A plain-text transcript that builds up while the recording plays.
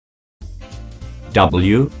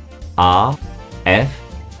WRF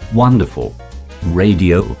Wonderful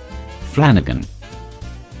Radio Flanagan.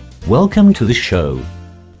 Welcome to the show.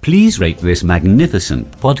 Please rate this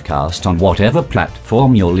magnificent podcast on whatever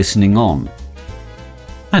platform you're listening on.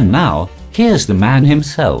 And now, here's the man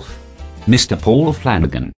himself, Mr. Paul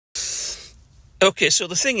Flanagan. Okay, so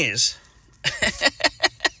the thing is,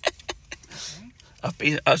 I've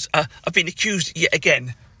been accused yet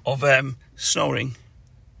again of snoring.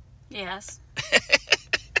 Yes.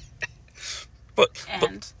 But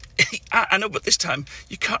And? I know, but this time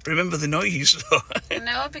you can't remember the noise.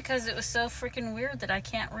 No, because it was so freaking weird that I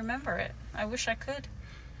can't remember it. I wish I could.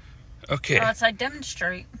 Okay. Or else I'd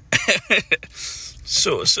demonstrate.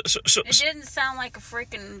 So. It didn't sound like a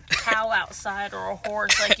freaking cow outside or a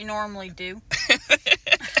horse like you normally do.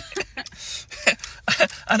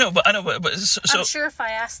 I know, but I'm sure if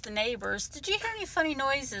I asked the neighbors, did you hear any funny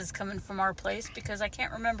noises coming from our place? Because I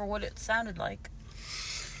can't remember what it sounded like.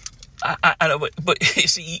 I know, but you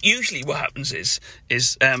see, usually what happens is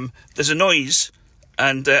there's a noise,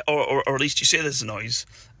 and or at least you say there's a noise,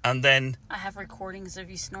 and then I have recordings of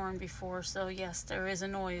you snoring before, so yes, there is a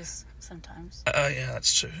noise sometimes. Yeah,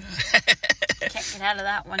 that's true. Can't get out of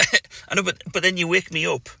that one. I know, but then you wake me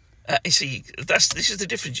up. You see, this is the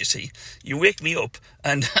difference. You see, you wake me up,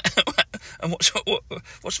 and and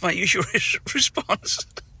what's my usual response?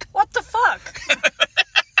 What the fuck?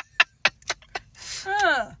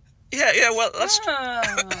 Yeah. Well, that's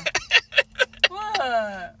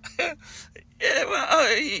What? yeah. Well,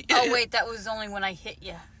 Oh wait, that was only when I hit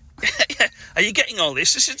you. yeah. Are you getting all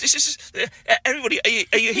this? This is everybody.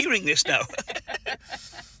 Are you hearing this now?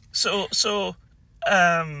 So.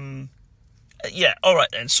 Yeah, all right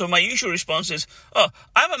then. So my usual response is, "Oh,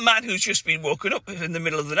 I'm a man who's just been woken up in the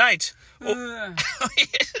middle of the night."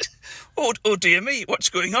 Oh dear me, what's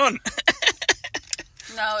going on?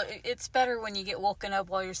 No, it's better when you get woken up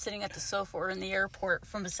while you're sitting at the sofa or in the airport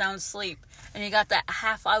from a sound sleep, and you got that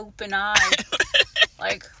half open eye,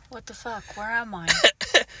 like, what the fuck? Where am I?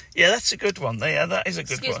 Yeah, that's a good one. Yeah, that is a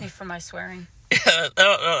good one. Excuse me for my swearing. Yeah,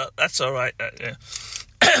 no, that's all right. Yeah.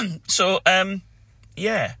 So,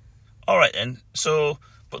 yeah. All right then. So,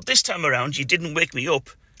 but this time around, you didn't wake me up.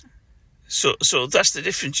 So that's the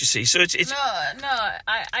difference, you see. So it's No,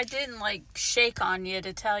 I didn't like shake on you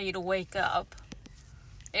to tell you to wake up.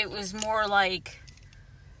 It was more like,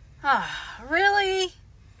 really?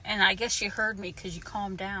 And I guess you heard me because you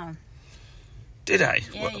calmed down. Did I?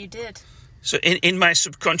 Yeah, Well, you did. So in my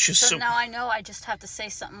subconscious. So now I know I just have to say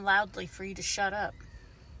something loudly for you to shut up.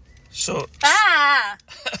 So. Ah!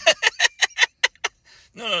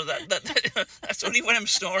 No, that's only when I'm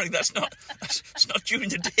snoring. It's not during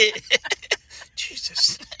the day.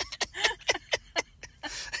 Jesus.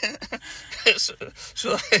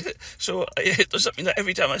 So does that mean that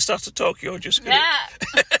every time I start to talk, you're just gonna... Yeah.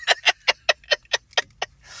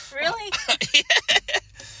 Really? Yeah.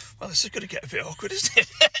 Well, this is going to get a bit awkward, isn't it?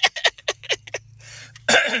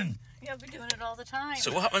 Yeah, I've been doing it all the time.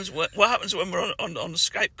 So what happens when we're on a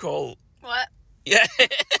Skype call? What? Yeah.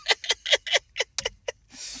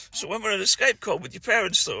 So when we're on a Skype call with your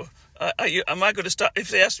parents, though, am I going to start, if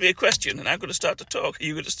they ask me a question and I'm going to start to talk, are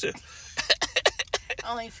you going to...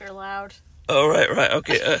 Only if you're loud. Oh, right,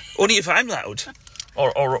 okay. Only if I'm loud,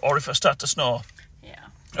 or if I start to snore. Yeah.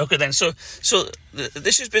 Okay, then. So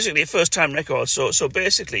this is basically a first-time record. So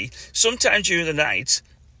basically, sometime during the night,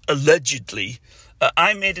 allegedly,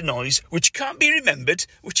 I made a noise which can't be remembered,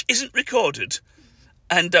 which isn't recorded,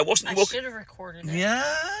 and I wasn't. I should have recorded it. Yeah,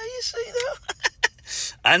 you see that.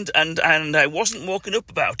 and I wasn't woken up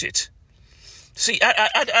about it. See,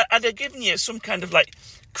 I'd have given you some kind of like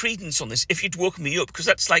credence on this if you'd woken me up, because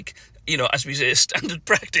that's like, as we say, standard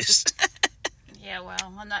practice. Yeah, well,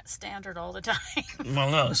 I'm not standard all the time. Well,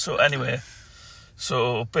 no. So anyway,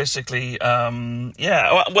 so basically,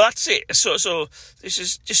 yeah. Well, that's it. So this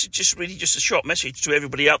is just really just a short message to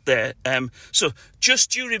everybody out there. So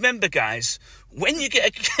just you remember, guys, when you get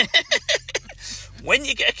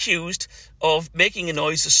accused of making a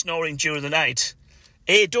noise or snoring during the night,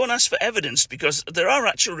 don't ask for evidence, because there are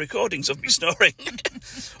actual recordings of me snoring.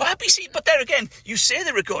 But there again, you say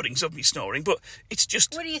the recordings of me snoring, but it's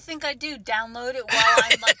just... What do you think I do? Download it while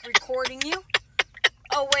I'm, recording you?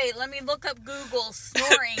 Oh, wait, let me look up Google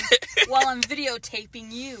snoring while I'm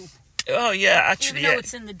videotaping you. Oh, yeah, actually, Even though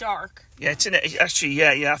it's in the dark. Yeah, it's in it. Actually,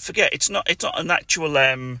 yeah, I forget. It's not an actual...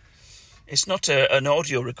 It's not an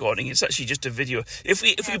audio recording. It's actually just a video. If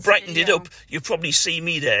we brightened it up, you'd probably see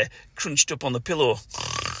me there, crunched up on the pillow.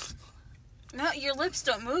 No, your lips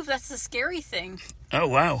don't move. That's the scary thing. Oh,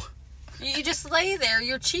 wow. You just lay there.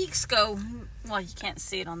 Your cheeks go... Well, you can't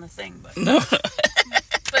see it on the thing, but... No.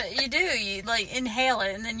 But you do. You like inhale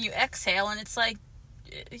it and then you exhale, and it's like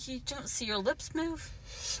you don't see your lips move.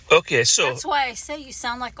 Okay, so That's why I say you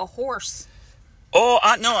sound like a horse. oh,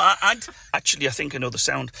 I actually I think I know the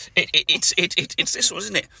sound. It's this one,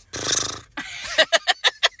 isn't it?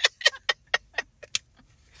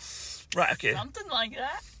 Right. Okay. Something like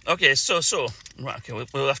that. Okay. So right. Okay.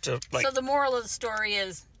 We'll have to like. So the moral of the story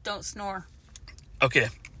is don't snore. Okay.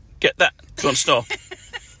 Get that. Don't snore.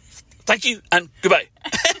 Thank you and goodbye.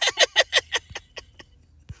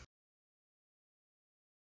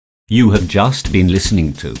 You have just been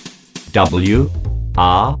listening to WRF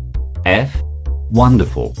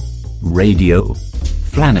Wonderful Radio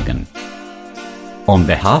Flanagan. On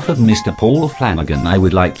behalf of Mr. Paul Flanagan, I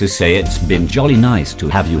would like to say it's been jolly nice to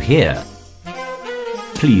have you here.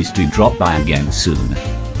 Please do drop by again soon.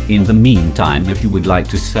 In the meantime, if you would like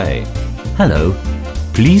to say hello,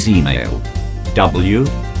 please email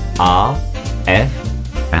wrf@mail.com.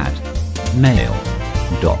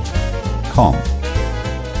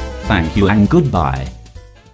 Thank you and goodbye.